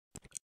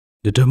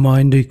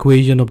Determine the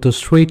equation of the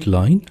straight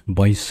line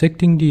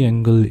bisecting the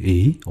angle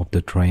A of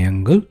the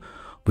triangle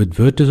with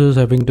vertices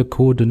having the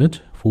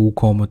coordinates 4,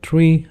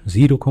 3,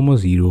 0,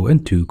 0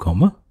 and 2,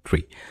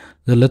 3.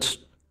 So let's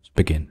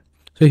begin.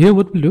 So here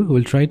what we'll do,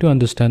 we'll try to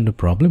understand the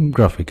problem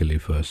graphically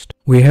first.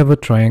 We have a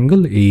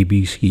triangle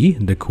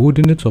ABC, the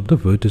coordinates of the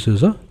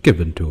vertices are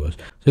given to us.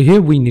 So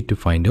here we need to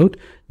find out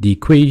the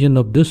equation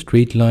of the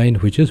straight line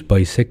which is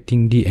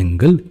bisecting the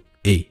angle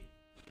A.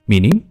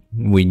 Meaning,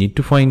 we need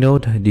to find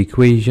out the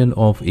equation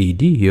of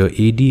AD. Here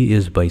AD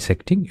is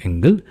bisecting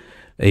angle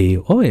A,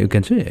 or you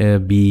can say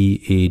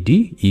BAD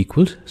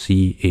equals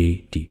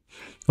CAD.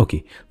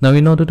 Okay, now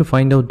in order to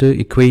find out the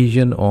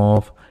equation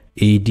of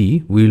AD,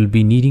 we will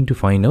be needing to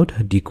find out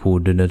the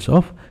coordinates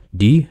of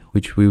D,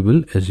 which we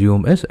will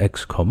assume as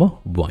x,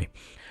 y.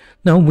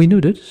 Now we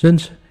know that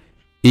since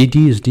AD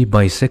is the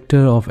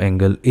bisector of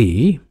angle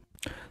A,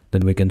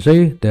 then we can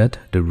say that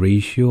the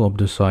ratio of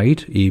the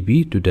sides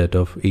AB to that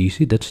of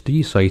AC, that's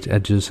the sides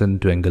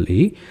adjacent to angle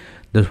A,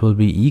 this will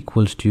be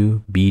equals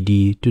to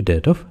BD to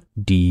that of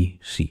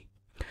DC.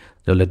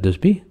 So let this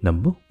be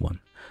number 1.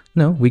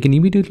 Now we can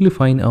immediately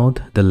find out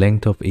the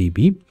length of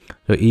AB.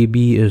 So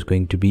AB is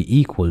going to be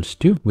equals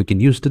to, we can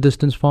use the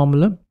distance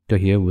formula. So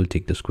here we'll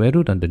take the square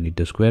root. Underneath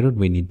the square root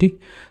we need the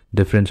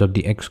difference of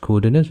the x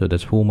coordinate. So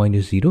that's 4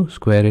 minus 0,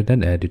 square it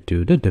and add it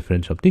to the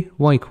difference of the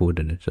y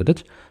coordinate. So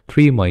that's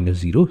 3 minus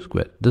 0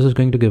 squared. This is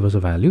going to give us a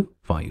value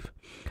 5.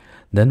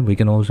 Then we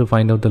can also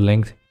find out the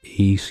length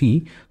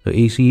AC. So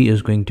AC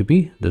is going to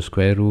be the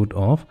square root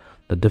of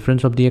the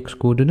difference of the x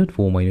coordinate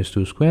 4 minus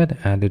 2 squared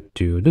added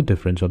to the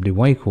difference of the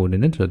y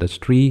coordinate. So that's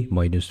 3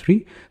 minus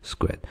 3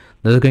 squared.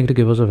 This is going to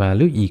give us a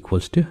value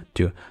equals to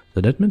 2.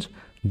 So that means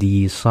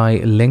the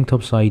length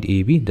of side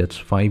AB, that's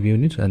 5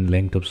 units, and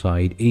length of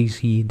side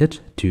AC, that's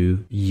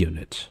 2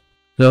 units.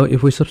 So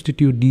if we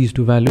substitute these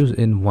two values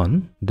in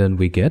 1, then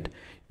we get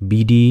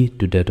BD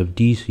to that of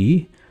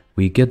DC.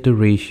 We get the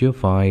ratio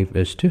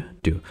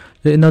 5:2.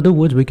 So in other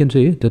words, we can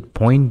say that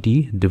point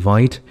D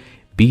divides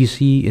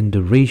BC in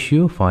the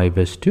ratio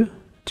 5:2.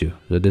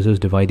 So this is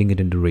dividing it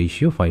in the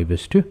ratio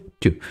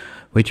 5:2,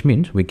 which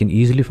means we can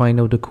easily find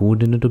out the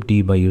coordinate of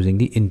D by using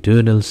the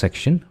internal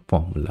section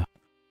formula.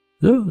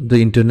 So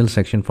the internal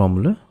section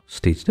formula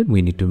states that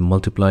we need to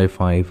multiply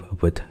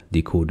 5 with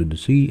the coordinate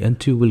C and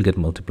 2 will get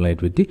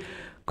multiplied with the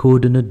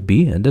coordinate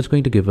B, and that's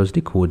going to give us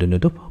the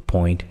coordinate of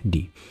point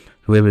D.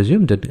 So we have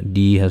assumed that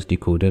D has the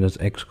coordinates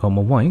x,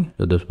 y.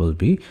 So this will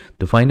be,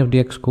 to find out the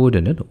x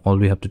coordinate, all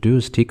we have to do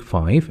is take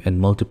 5 and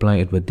multiply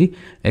it with the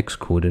x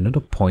coordinate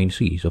of point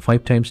C. So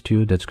 5 times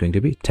 2, that's going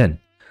to be 10.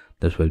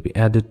 This will be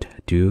added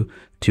to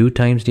 2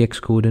 times the x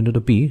coordinate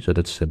of B. So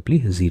that's simply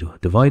 0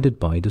 divided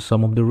by the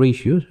sum of the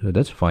ratios. So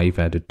that's 5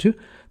 added to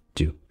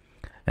 2.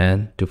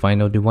 And to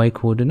find out the y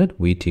coordinate,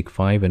 we take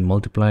 5 and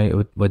multiply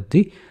it with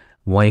the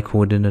y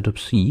coordinate of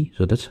C.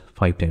 So that's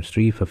 5 times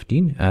 3,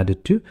 15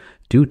 added to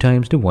 2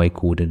 times the y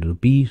coordinate of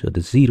B. So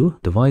that's 0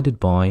 divided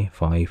by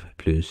 5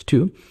 plus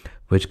 2,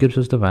 which gives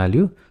us the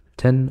value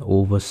 10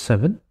 over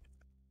 7,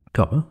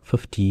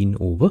 15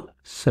 over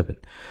 7.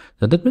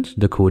 So that means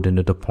the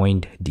coordinate of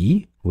point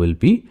D will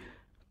be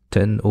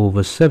 10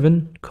 over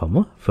 7,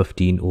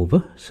 15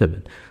 over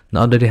 7.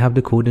 Now that I have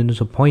the coordinates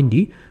of point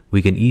D,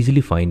 we can easily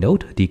find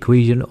out the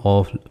equation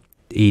of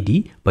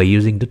AD by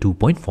using the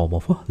 2-point form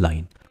of a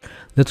line.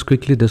 Let's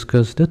quickly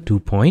discuss the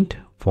 2-point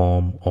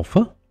form of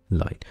a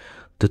line.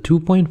 The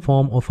 2-point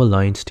form of a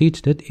line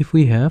states that if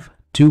we have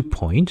 2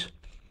 points,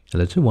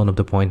 let's say one of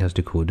the point has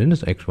the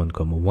coordinates x1,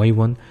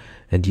 y1,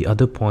 and the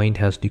other point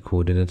has the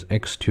coordinates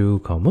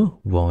x2,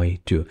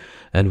 y2,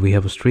 and we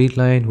have a straight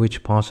line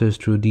which passes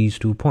through these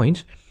 2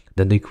 points,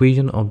 then the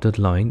equation of that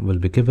line will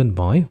be given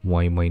by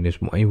y minus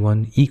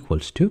y1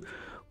 equals to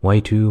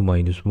y2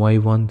 minus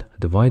y1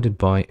 divided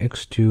by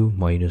x2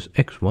 minus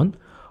x1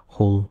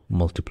 whole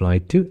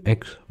multiplied to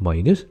x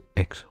minus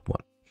x1.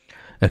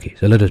 Okay,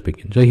 so let us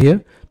begin. So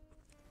here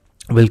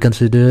we'll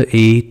consider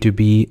A to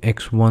be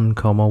x1,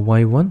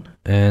 y1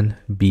 and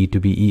B to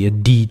be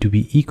D to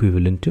be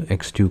equivalent to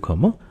x2,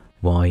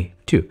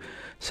 y2,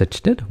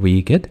 such that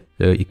we get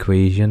the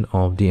equation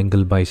of the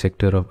angle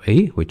bisector of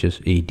A, which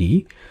is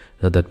AD.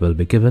 So that will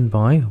be given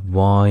by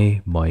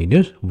y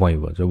minus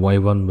y1. So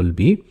y1 will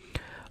be,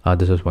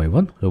 this is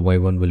y1. So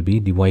y1 will be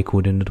the y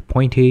coordinate of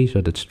point A.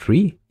 So that's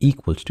 3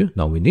 equals to,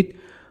 now we need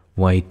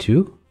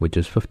y2, which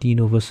is 15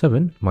 over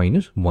 7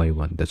 minus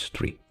y1. That's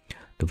 3.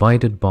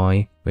 Divided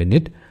by, we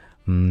need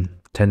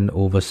 10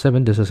 over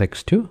 7, this is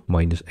x2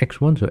 minus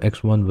x1, so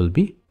x1 will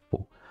be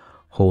 4,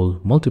 whole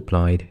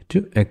multiplied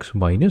to x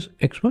minus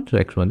x1, so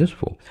x1 is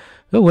 4.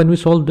 So when we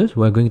solve this,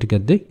 we're going to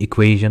get the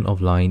equation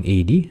of line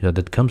AD, so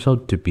that comes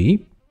out to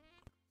be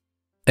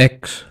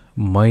x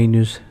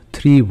minus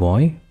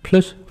 3y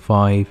plus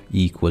 5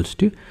 equals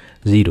to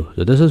 0.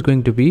 So this is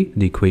going to be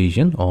the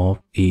equation of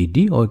AD,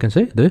 or you can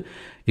say the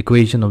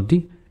equation of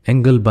the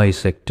angle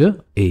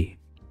bisector A.